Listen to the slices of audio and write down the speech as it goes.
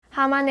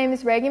Hi, my name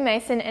is Reagan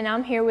Mason, and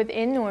I'm here with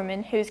N.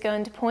 Norman, who's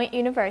going to Point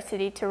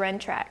University to run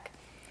track.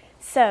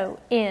 So,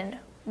 N,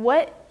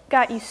 what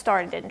got you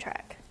started in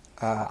track?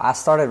 I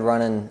started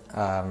running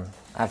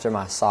after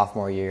my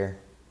sophomore year.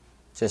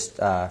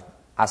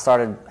 I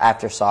started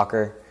after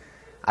soccer.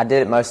 I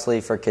did it mostly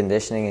for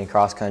conditioning and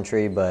cross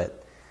country,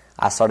 but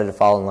I started to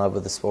fall in love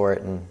with the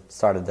sport and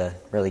started to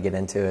really get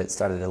into it,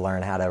 started to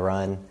learn how to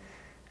run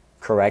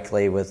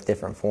correctly with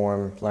different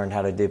form, learned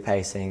how to do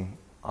pacing,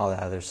 all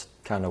that other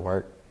kind of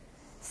work.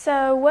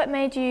 So, what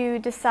made you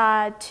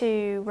decide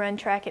to run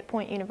track at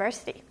Point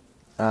University?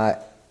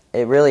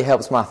 It really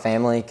helps my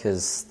family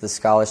because the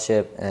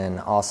scholarship, and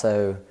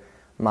also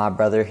my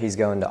brother, he's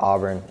going to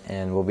Auburn,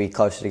 and we'll be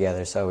closer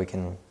together so we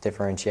can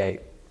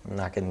differentiate,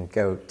 and I can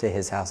go to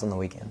his house on the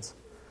weekends.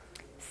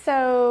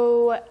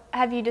 So,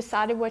 have you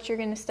decided what you're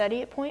going to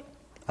study at Point?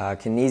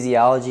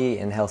 Kinesiology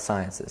and health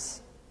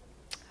sciences.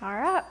 All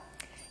right.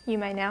 You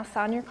may now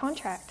sign your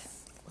contract.